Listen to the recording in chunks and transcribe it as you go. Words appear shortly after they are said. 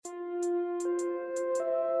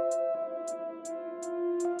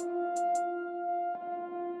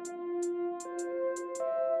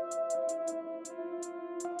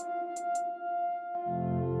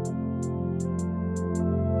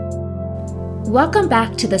Welcome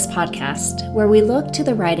back to this podcast where we look to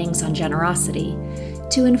the writings on generosity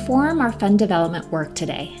to inform our fund development work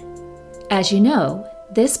today. As you know,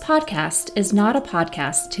 this podcast is not a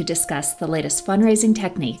podcast to discuss the latest fundraising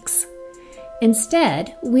techniques.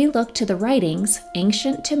 Instead, we look to the writings,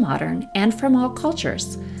 ancient to modern and from all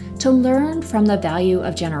cultures, to learn from the value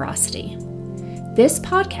of generosity. This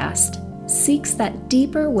podcast seeks that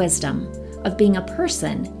deeper wisdom of being a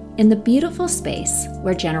person in the beautiful space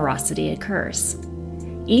where generosity occurs.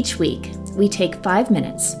 Each week, we take 5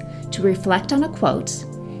 minutes to reflect on a quote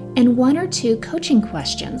and 1 or 2 coaching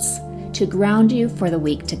questions to ground you for the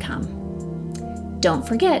week to come. Don't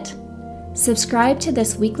forget, subscribe to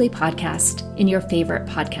this weekly podcast in your favorite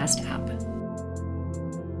podcast app.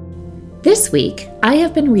 This week, I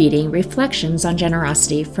have been reading reflections on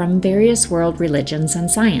generosity from various world religions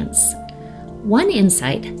and science. One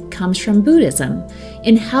insight comes from Buddhism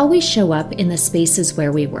in how we show up in the spaces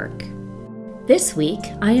where we work. This week,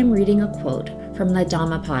 I am reading a quote from the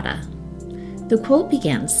Dhammapada. The quote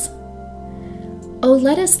begins, "Oh,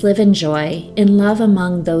 let us live in joy, in love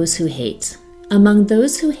among those who hate. Among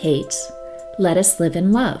those who hate, let us live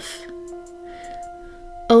in love.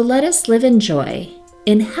 Oh, let us live in joy,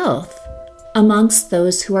 in health, amongst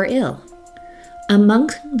those who are ill.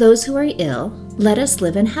 Among those who are ill, let us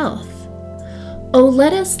live in health. Oh,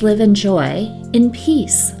 let us live in joy, in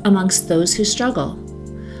peace amongst those who struggle.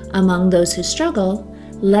 Among those who struggle,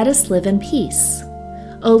 let us live in peace.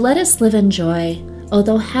 Oh, let us live in joy,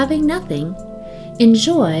 although having nothing. In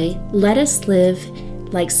joy, let us live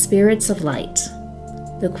like spirits of light."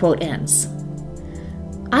 The quote ends.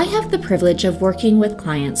 I have the privilege of working with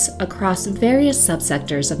clients across various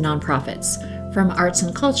subsectors of nonprofits, from arts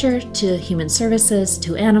and culture to human services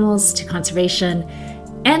to animals to conservation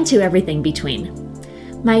and to everything between.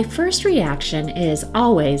 My first reaction is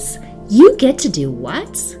always, "You get to do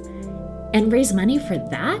what? And raise money for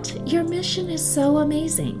that? Your mission is so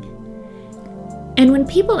amazing." And when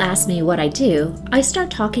people ask me what I do, I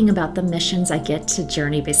start talking about the missions I get to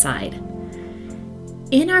journey beside.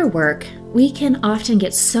 In our work, we can often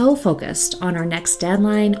get so focused on our next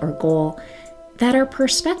deadline or goal that our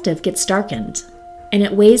perspective gets darkened, and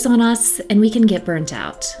it weighs on us and we can get burnt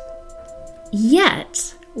out.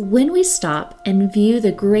 Yet, when we stop and view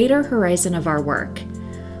the greater horizon of our work,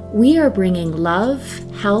 we are bringing love,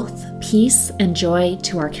 health, peace, and joy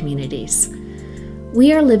to our communities.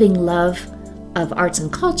 We are living love of arts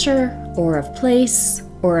and culture, or of place,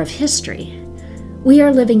 or of history. We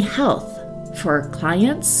are living health for our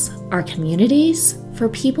clients, our communities, for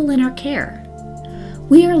people in our care.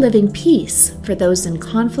 We are living peace for those in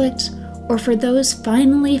conflict, or for those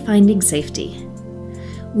finally finding safety.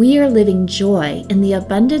 We are living joy in the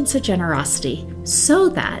abundance of generosity so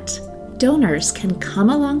that donors can come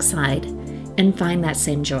alongside and find that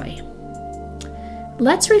same joy.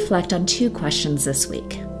 Let's reflect on 2 questions this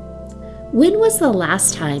week. When was the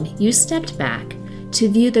last time you stepped back to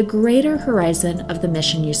view the greater horizon of the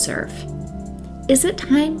mission you serve? Is it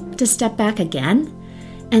time to step back again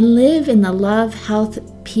and live in the love, health,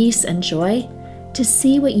 peace, and joy to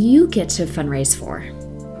see what you get to fundraise for?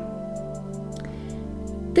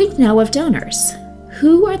 Think now of donors.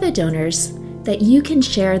 Who are the donors that you can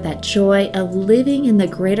share that joy of living in the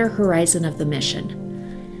greater horizon of the mission?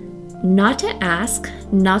 Not to ask,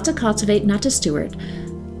 not to cultivate, not to steward,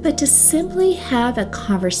 but to simply have a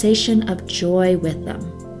conversation of joy with them.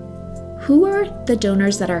 Who are the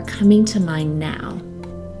donors that are coming to mind now?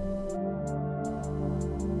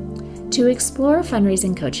 To explore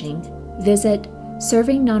fundraising coaching, visit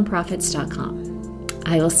servingnonprofits.com.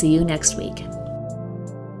 I will see you next week.